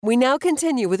We now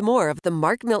continue with more of The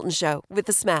Mark Milton Show with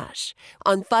The Smash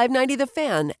on 590 The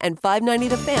Fan and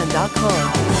 590thefan.com.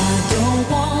 I don't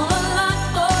want a lot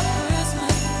for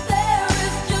Christmas. There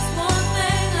is just one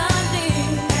thing I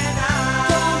need. And I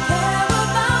don't care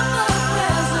about the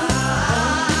present.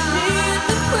 Only need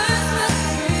the Christmas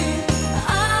tree.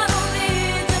 I don't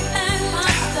need to hang my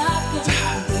stocking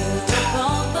up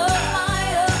on the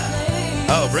fireplace.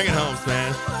 Oh, bring it home,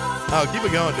 Smash. Oh, keep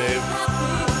it going, Dave.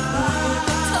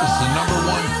 This is the number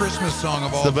one Christmas song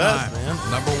of all the best, time.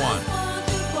 man. Number one.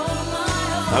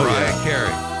 Oh, Mariah yeah.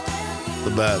 Carey.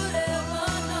 The best.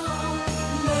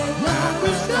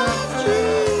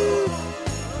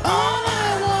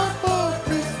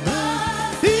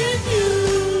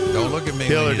 Don't look at me.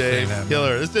 Killer, when you say Dave. that, Killer.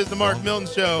 man. This is the Mark Don't- Milton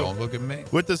Show Don't look at me.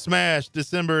 with the Smash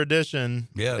December edition.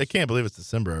 Yes. I can't believe it's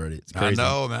December already. It's crazy. I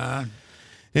know, man.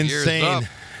 Insane. Year's up.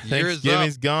 Year's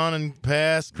Thanksgiving's up. gone and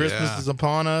past. Christmas Yeah. is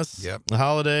upon us. Yep. The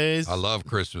holidays. I love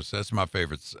Christmas. That's my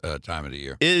favorite time of the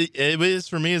year. It is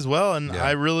for me as well, and Yeah.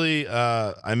 I really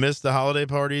I miss the holiday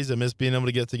parties. I miss being able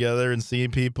to get together and see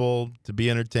people, to be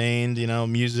entertained. You know,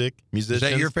 musicians. Is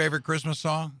that your favorite Christmas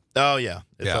song? Oh yeah,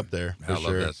 it's Yeah. up there for I love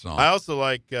sure. that song. I also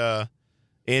like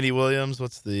Andy Williams.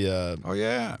 What's the Oh,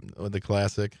 yeah. the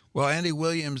classic? Well, Andy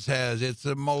Williams has It's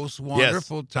the Most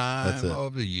Wonderful Time That's it.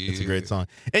 of the Year. It's a great song.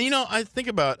 And you know, I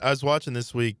was watching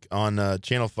this week on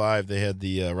Channel 5. They had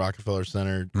the Rockefeller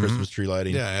Center Christmas tree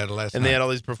lighting. Yeah, I had it last And night. they had all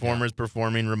these performers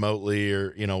performing remotely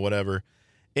or, you know, whatever.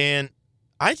 And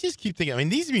I just keep thinking, I mean,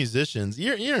 these musicians,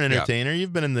 you're an entertainer.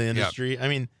 You've been in the industry. I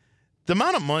mean, the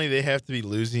amount of money they have to be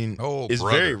losing is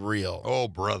brother. very real. Oh,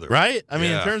 brother. Right? I mean,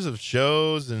 in Yeah. terms of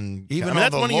shows and Even I mean, on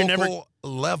that's the money local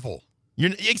level.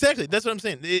 exactly. That's what I'm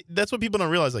saying. That's what people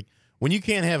don't realize. Like, when you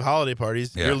can't have holiday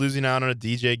parties, Yeah. you're losing out on a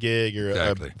DJ gig or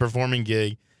Exactly. a performing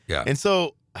gig. Yeah. And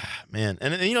so, man,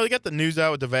 and you know, they got the news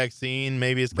out with the vaccine.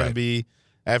 Maybe it's going Right. to be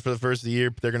after the first of the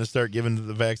year, they're going to start giving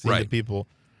the vaccine to Right. people.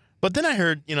 But then I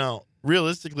heard, you know,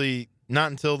 realistically, not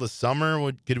until the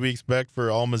summer could we expect for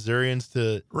all Missourians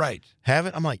to Right. have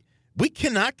it. I'm like, we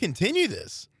cannot continue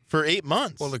this for 8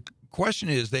 months. Well, the question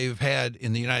is, they've had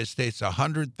in the United States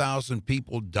 100,000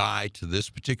 people die to this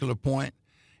particular point,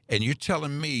 and you're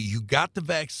telling me you got the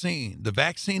vaccine. The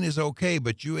vaccine is okay,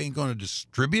 but you ain't going to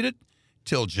distribute it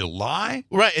till July?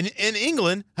 right. And in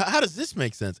England, how does this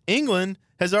make sense? England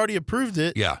has already approved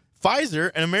it. Yeah.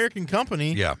 Pfizer, an American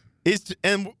company, Yeah.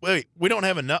 and wait, we don't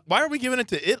have enough. Why are we giving it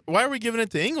to it? Why are we giving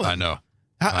it to England? I know.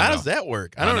 How does that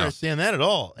work? I don't know. understand that at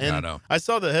all. And I know. I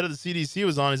saw the head of the CDC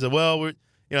was on. He said, "Well,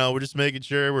 we're just making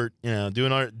sure we're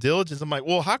doing our diligence." I'm like,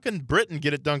 "Well, how can Britain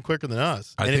get it done quicker than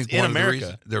us?" I and think it's in one of the America.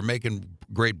 reasons they're making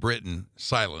Great Britain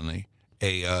silently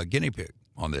a guinea pig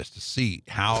on this to see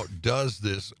how does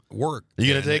this work. Are you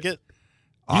gonna And take it?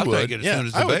 I'll You take would. it as Yeah, soon as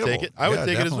it's I would available. take it. I would Yeah,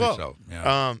 take it as definitely well. So.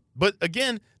 Yeah. But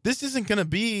again, this isn't going to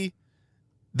be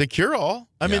the cure-all.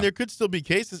 I mean, Yeah. there could still be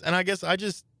cases, and I guess I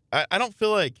don't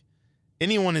feel like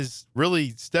anyone is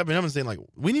really stepping up and saying, like,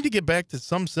 we need to get back to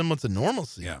some semblance of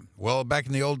normalcy. Yeah. Well, back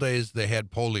in the old days, they had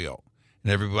polio,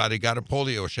 and everybody got a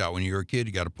polio shot. When you were a kid,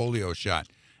 you got a polio shot.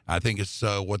 I think it's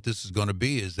what this is going to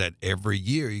be is that every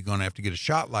year you're going to have to get a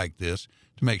shot like this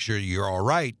to make sure you're all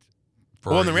right. For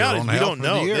Well, and the your reality is own we health don't for the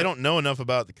know. year. They don't know enough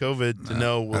about the COVID to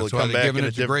know will That's it why come they're back giving in a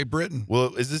it to different. Great Britain.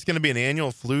 Well, is this going to be an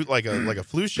annual flu, like a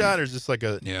flu shot, or is this like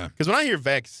a? Yeah. Because when I hear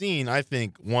vaccine, I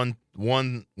think one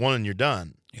and you're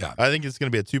done. Yeah. I think it's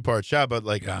going to be a 2-part shot, but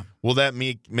like, Yeah. will that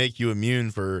make you immune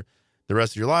for the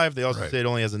rest of your life? They also Right. say it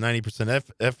only has a 90%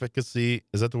 efficacy.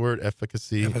 Is that the word?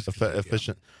 Efficacy, Efficacy,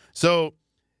 efficient. So,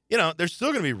 there's still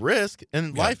going to be risk,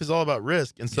 and Yeah. life is all about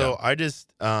risk. And so I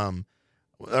just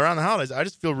around the holidays, I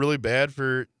just feel really bad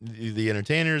for the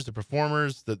entertainers, the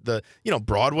performers, the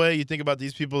Broadway. You think about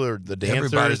these people, or the dancers,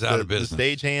 Everybody's out the, of business. the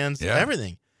stage-hands, Yeah.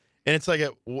 everything. And it's like,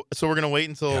 so we're going to wait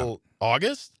until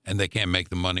August? And they can't make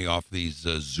the money off these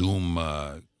Zoom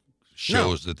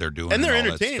shows that they're doing. And they're all that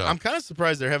entertaining. stuff. I'm kind of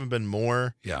surprised there haven't been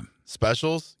more Yeah.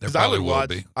 specials. There 'Cause I probably would will watch,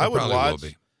 be. I There would probably will watch,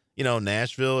 be.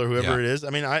 Nashville or whoever Yeah. it is.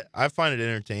 I mean, I find it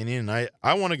entertaining, and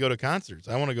I want to go to concerts.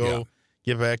 I want to go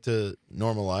get back to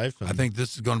normal life. And I think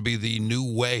this is going to be the new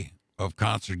way of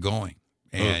concert going.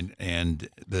 And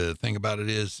the thing about it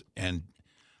is, and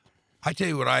I tell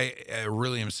you what I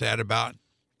really am sad about.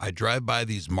 I drive by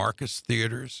these Marcus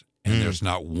theaters, and there's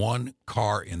not one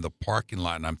car in the parking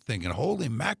lot. And I'm thinking, holy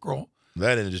mackerel,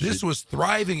 that industry. this was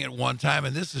thriving at one time,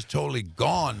 and this is totally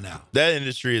gone now. That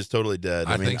industry is totally dead.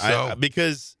 I mean, think so.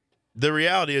 Because the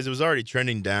reality is, it was already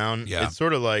trending down. Yeah. It's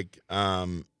sort of like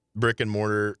brick and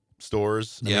mortar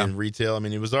stores and retail. I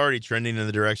mean, it was already trending in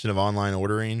the direction of online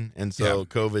ordering, and so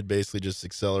COVID basically just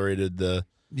accelerated the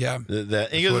Yeah.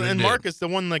 And Marcus, the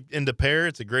one like in De Pere,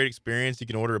 it's a great experience. You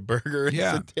can order a burger and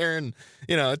sit there, and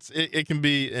it can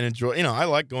be an enjoy. I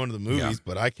like going to the movies,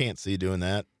 but I can't see doing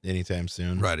that anytime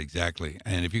soon. Right, exactly.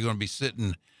 And if you're going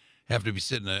to have to be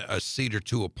sitting a seat or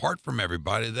two apart from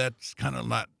everybody, that's kind of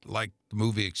not like the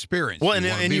movie experience. Well,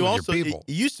 and you also it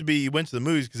used to be you went to the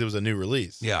movies because it was a new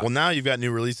release. Yeah. Well, now you've got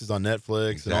new releases on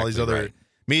Netflix and all these other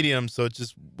mediums, so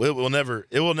it will never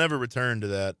return to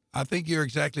that. I think you're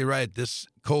exactly right. This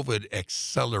COVID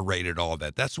accelerated all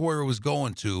that. That's where it was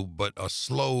going to, but a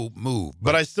slow move.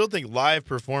 But I still think live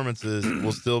performances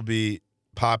will still be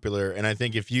popular, and I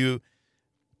think if you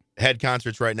had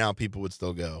concerts right now, people would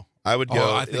still go. I would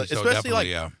go, I think so, especially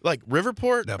like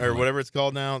Riverport Definitely. or whatever it's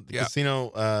called now, the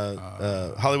casino,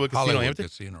 Hollywood Casino.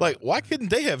 Hampton. Like, why couldn't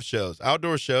they have shows,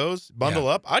 outdoor shows? Bundle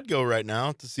up. I'd go right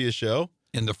now to see a show.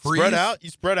 In the freeze, You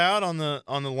spread out on the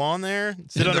lawn there,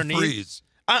 sit underneath. The freeze.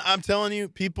 I'm telling you,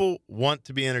 people want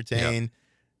to be entertained. Yep.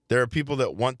 There are people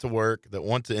that want to work, that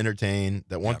want to entertain,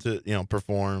 that want to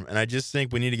perform, and I just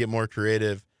think we need to get more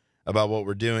creative about what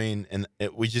we're doing, and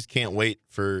we just can't wait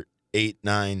for 8,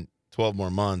 9, 12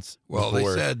 more months. Well, they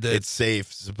said that it's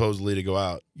safe supposedly to go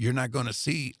out. You're not going to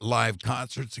see live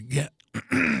concerts again.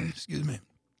 Excuse me.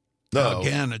 No.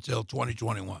 Again until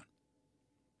 2021.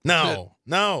 No.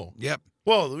 Yep.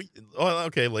 Well,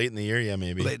 okay, late in the year,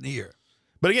 maybe. Late in the year.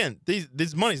 But again,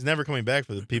 this money's never coming back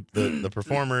for the people, the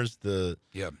performers,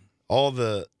 all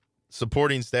the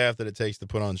supporting staff that it takes to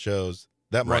put on shows.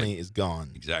 That money is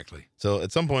gone. Exactly. So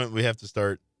at some point, we have to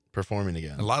start performing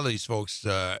again. A lot of these folks,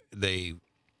 the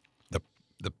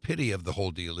pity of the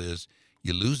whole deal is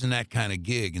you're losing that kind of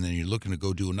gig, and then you're looking to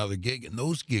go do another gig, and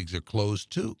those gigs are closed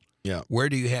too. Yeah. Where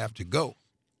do you have to go?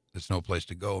 There's no place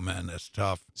to go, man. That's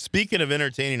tough. Speaking of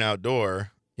entertaining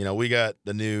outdoor, we got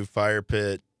the new fire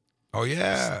pit. Oh,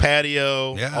 yeah.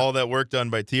 Patio, all that work done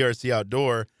by TRC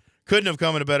Outdoor. Couldn't have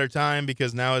come at a better time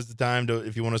because now is the time to,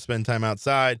 if you want to spend time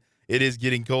outside. It is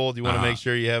getting cold. You want to make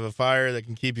sure you have a fire that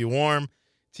can keep you warm.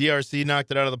 TRC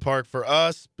knocked it out of the park for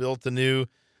us, built a new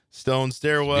stone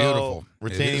stairwell,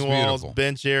 retaining walls,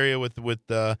 bench area with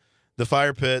the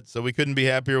fire pit. So we couldn't be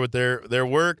happier with their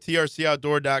work.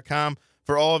 TRCOutdoor.com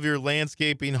for all of your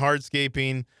landscaping,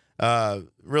 hardscaping,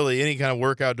 really any kind of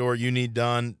work outdoor you need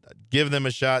done. Give them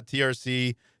a shot.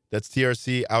 TRC, that's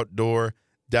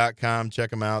TRCOutdoor.com. Check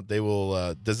them out. They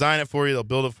will design it for you. They'll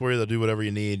build it for you. They'll do whatever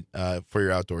you need for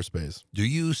your outdoor space. Do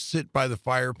you sit by the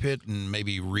fire pit and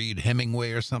maybe read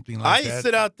Hemingway or something like that? I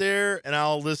sit out there and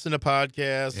I'll listen to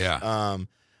podcasts. Yeah.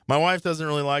 My wife doesn't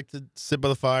really like to sit by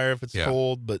the fire if it's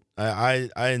cold, but I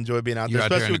enjoy being out there,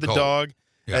 especially with the dog.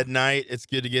 At night, it's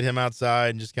good to get him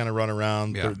outside and just kind of run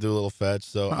around, do a little fetch.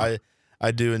 So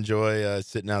I do enjoy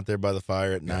sitting out there by the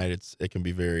fire at night. It can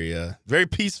be very very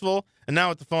peaceful. And now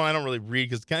with the phone, I don't really read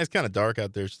because it's kind of dark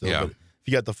out there still. Yeah. But if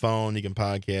you got the phone, you can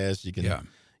podcast. You can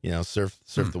surf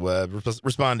the web,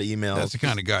 respond to emails. That's the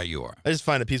kind of guy you are. I just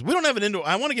find it peaceful. We don't have an indoor.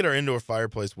 I want to get our indoor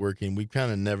fireplace working. We've kind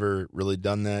of never really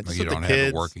done that. Well, you don't have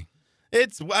it working.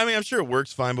 I'm sure it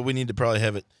works fine, but we need to probably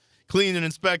have it cleaned and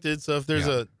inspected. So if there's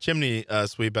a chimney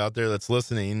sweep out there that's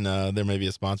listening, there may be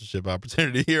a sponsorship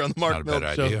opportunity here on the Mark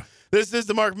Milton Show. Idea. This is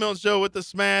the Mark Milton Show with the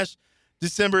Smash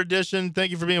December edition.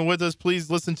 Thank you for being with us. Please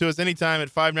listen to us anytime at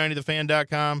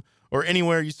 590thefan.com or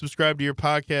anywhere you subscribe to your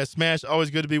podcast. Smash,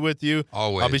 always good to be with you.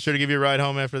 Always. I'll be sure to give you a ride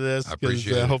home after this. I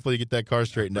appreciate it. Hopefully you get that car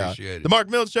straightened out. Appreciate it. The Mark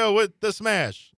Milton Show with the Smash.